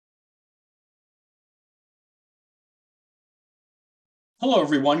Hello,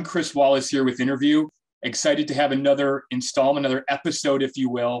 everyone. Chris Wallace here with Interview. Excited to have another installment, another episode, if you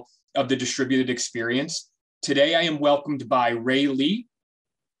will, of the Distributed Experience. Today, I am welcomed by Ray Lee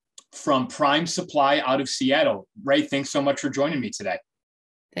from Prime Supply out of Seattle. Ray, thanks so much for joining me today.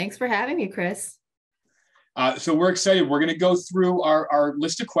 Thanks for having me, Chris. So we're excited. We're going to go through our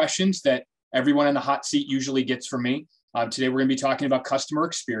list of questions that everyone in the hot seat usually gets from me. Today, we're going to be talking about customer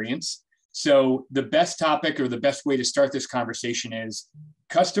experience. So the best topic or the best way to start this conversation is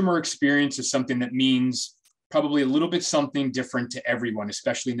customer experience is something that means probably a little bit something different to everyone,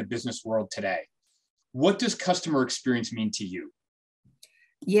 especially in the business world today. What does customer experience mean to you?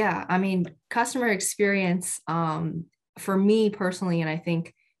 Yeah, customer experience for me personally, and I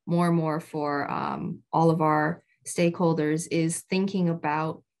think more and more for all of our stakeholders, is thinking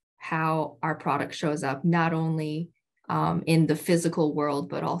about how our product shows up, not only in the physical world,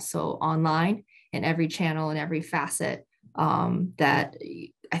 but also online in every channel and every facet that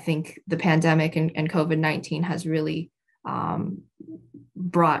I think the pandemic and COVID-19 has really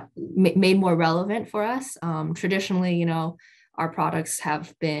made more relevant for us. Traditionally, our products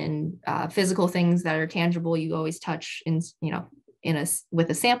have been physical things that are tangible. You always touch with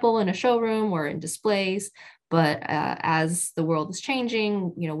a sample in a showroom or in displays. But as the world is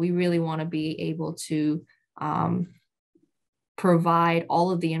changing, we really want to be able to provide all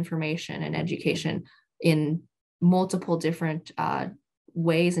of the information and education in multiple different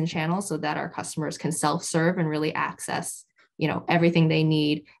ways and channels so that our customers can self-serve and really access everything they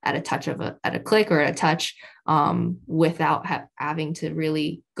need at a click or a touch without having to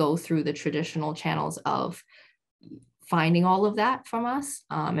really go through the traditional channels of finding all of that from us.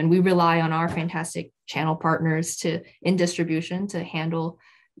 And we rely on our fantastic channel partners in distribution to handle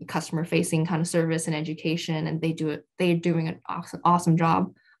customer facing kind of service and education, and they're doing an awesome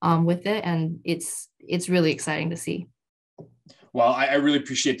job with it, and it's really exciting to see. Well, I really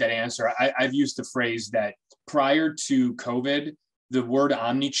appreciate that answer. I've used the phrase that prior to COVID, the word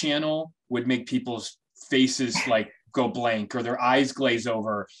omni-channel would make people's faces like go blank or their eyes glaze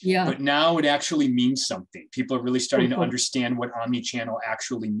over. Yeah. But now it actually means something. People are really starting to understand what omni-channel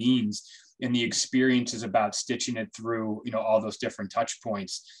actually means. And the experience is about stitching it through, all those different touch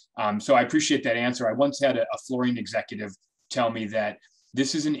points. So I appreciate that answer. I once had a flooring executive tell me that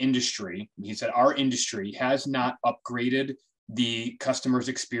this is an industry. He said, our industry has not upgraded the customer's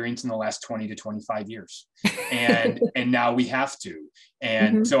experience in the last 20 to 25 years. And now we have to.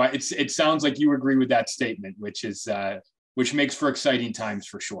 And so it sounds like you agree with that statement, which makes for exciting times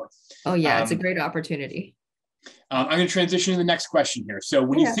for sure. Oh yeah, it's a great opportunity. I'm going to transition to the next question here. So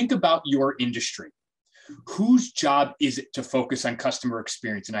when you think about your industry, whose job is it to focus on customer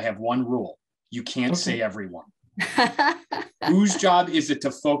experience? And I have one rule: you can't say everyone. Whose job is it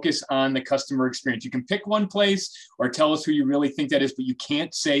to focus on the customer experience? You can pick one place or tell us who you really think that is, but you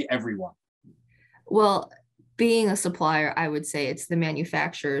can't say everyone. Well, being a supplier, I would say it's the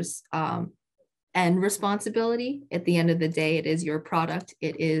manufacturer's end responsibility. At the end of the day, it is your product.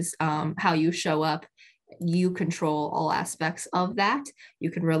 It is how you show up. You control all aspects of that.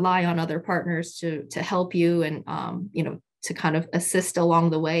 You can rely on other partners to help you and to kind of assist along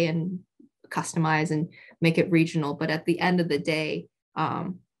the way and customize and make it regional. But at the end of the day,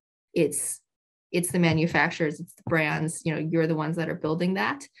 it's the manufacturers, it's the brands. You're the ones that are building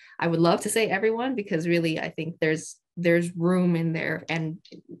that. I would love to say everyone, because really I think there's room in there and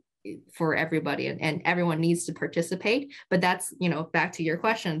for everybody, and everyone needs to participate. But that's, back to your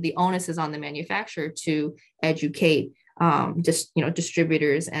question, the onus is on the manufacturer to educate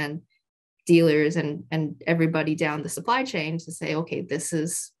distributors and dealers and everybody down the supply chain to say, okay, this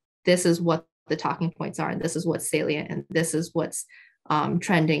is what the talking points are, and this is what's salient, and this is what's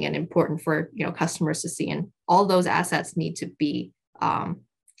trending and important for customers to see. And all those assets need to be,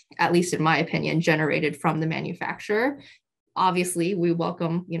 at least in my opinion, generated from the manufacturer. Obviously, we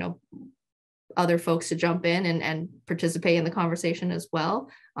welcome, other folks to jump in and participate in the conversation as well.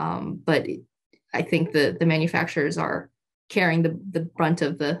 But I think the manufacturers are carrying the brunt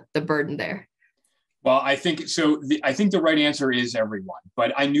of the burden there. Well, I think so. I think the right answer is everyone,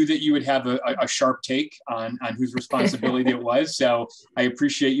 but I knew that you would have a sharp take on whose responsibility it was. So I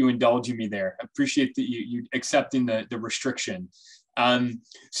appreciate you indulging me there. I appreciate that you accepting the restriction.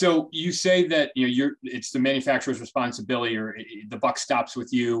 So you say that it's the manufacturer's responsibility, or the buck stops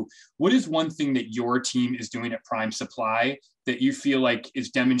with you. What is one thing that your team is doing at Prime Supply that you feel like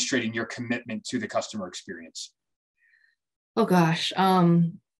is demonstrating your commitment to the customer experience? Oh gosh,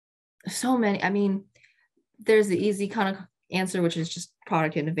 so many. There's the easy kind of answer, which is just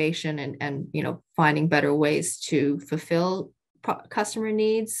product innovation and finding better ways to fulfill customer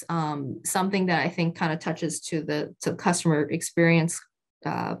needs. Something that I think kind of touches to customer experience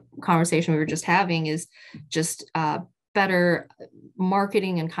conversation we were just having is just better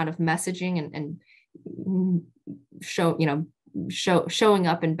marketing and kind of messaging and showing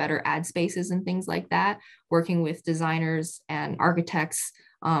up in better ad spaces and things like that, working with designers and architects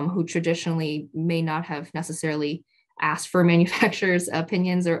who traditionally may not have necessarily asked for manufacturers'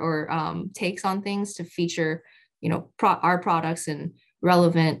 opinions or takes on things to feature, our products in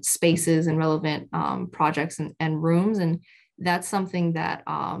relevant spaces and relevant projects and rooms. And that's something that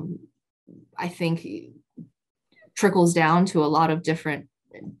I think trickles down to a lot of different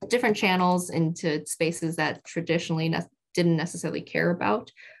channels into spaces that traditionally didn't necessarily care about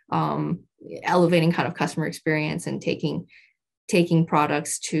elevating kind of customer experience and taking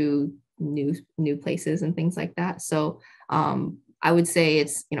products to new places and things like that. So I would say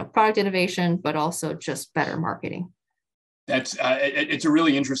it's product innovation, but also just better marketing. That's it's a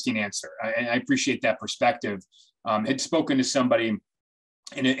really interesting answer. I appreciate that perspective. Had spoken to somebody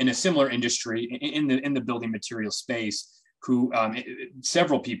in a similar industry in the building material space who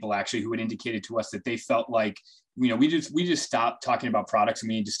several people actually who had indicated to us that they felt like we just stopped talking about products and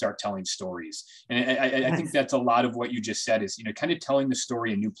we need to start telling stories. And I think that's a lot of what you just said is kind of telling the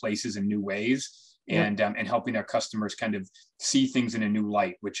story in new places and new ways. And helping our customers kind of see things in a new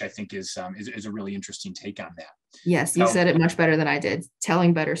light, which I think is a really interesting take on that. Yes, you said it much better than I did.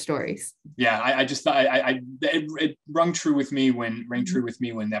 Telling better stories. Yeah, I just thought it rang true with me when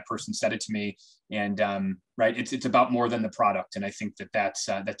that person said it to me. And right, it's about more than the product, and I think that's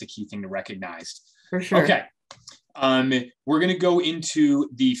a key thing to recognize. For sure. Okay, we're going to go into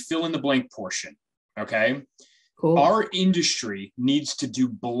the fill in the blank portion. Okay. Cool. Our industry needs to do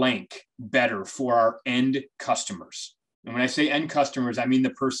blank better for our end customers. And when I say end customers, I mean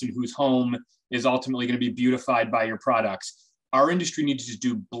the person whose home is ultimately going to be beautified by your products. Our industry needs to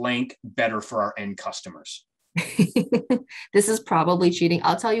do blank better for our end customers. This is probably cheating.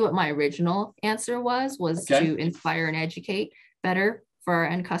 I'll tell you what my original answer was okay. To inspire and educate better for our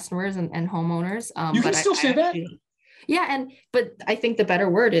end customers and homeowners. You can still say that. Yeah. But I think the better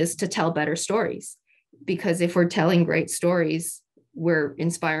word is to tell better stories. Because if we're telling great stories, we're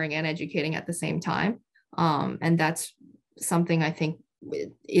inspiring and educating at the same time. And that's something I think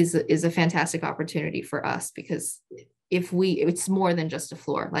is a fantastic opportunity for us, because it's more than just a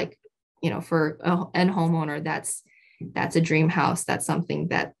floor, like, for an homeowner, that's a dream house. That's something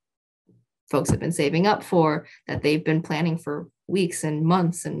that folks have been saving up for, that they've been planning for weeks and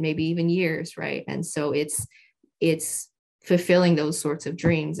months and maybe even years. Right. And so it's fulfilling those sorts of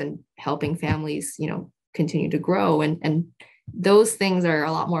dreams and helping families, continue to grow. And those things are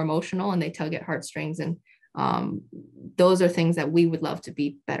a lot more emotional and they tug at heartstrings. And those are things that we would love to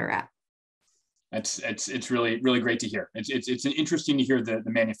be better at. It's really, really great to hear. It's interesting to hear the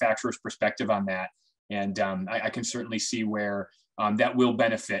manufacturer's perspective on that. And I can certainly see where that will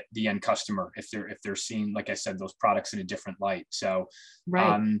benefit the end customer if they're seeing, like I said, those products in a different light. So,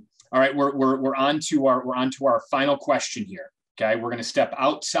 right. All right, we're on to our final question here. Okay, we're going to step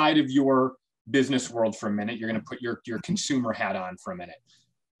outside of your business world for a minute. You're going to put your consumer hat on for a minute.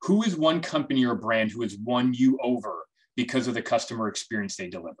 Who is one company or brand who has won you over because of the customer experience they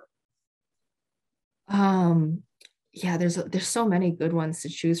deliver? Yeah, there's so many good ones to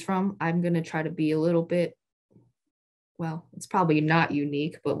choose from. I'm going to try to be a little bit, well, it's probably not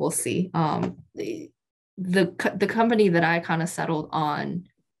unique, but we'll see. The company that I kind of settled on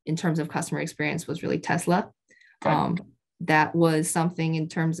in terms of customer experience was really Tesla. Okay. That was something in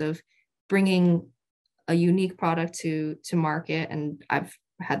terms of bringing a unique product to market. And I've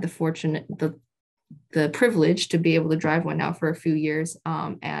had the privilege to be able to drive one now for a few years.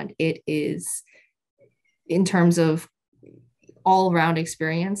 And it is, in terms of all around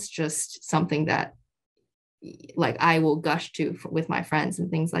experience, just something that like I will gush to with my friends and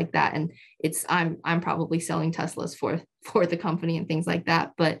things like that. And I'm probably selling Teslas for the company and things like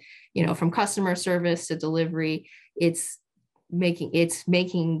that. But, from customer service to delivery, it's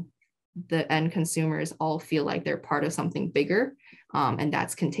making the end consumers all feel like they're part of something bigger. And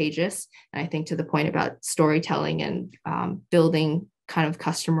that's contagious. And I think to the point about storytelling and building kind of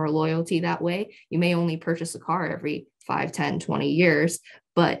customer loyalty that way, you may only purchase a car every 5, 10, 20 years,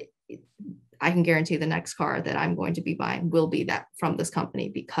 but I can guarantee the next car that I'm going to be buying will be that from this company,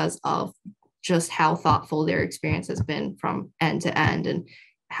 because of just how thoughtful their experience has been from end to end and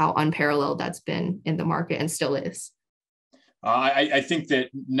how unparalleled that's been in the market and still is. I think that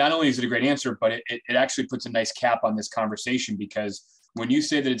not only is it a great answer, but it actually puts a nice cap on this conversation, because when you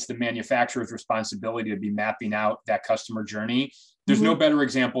say that it's the manufacturer's responsibility to be mapping out that customer journey, there's no better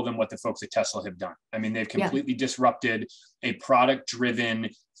example than what the folks at Tesla have done. I mean, they've completely disrupted a product-driven,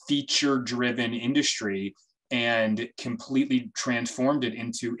 feature-driven industry and completely transformed it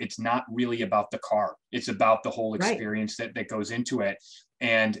into, it's not really about the car. It's about the whole experience that goes into it.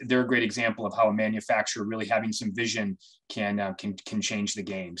 And they're a great example of how a manufacturer really having some vision can change the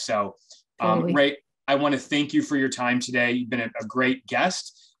game. So, Totally. Ray, I want to thank you for your time today. You've been a great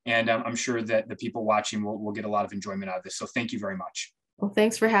guest, and I'm sure that the people watching will get a lot of enjoyment out of this. So thank you very much. Well,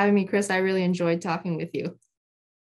 thanks for having me, Chris. I really enjoyed talking with you.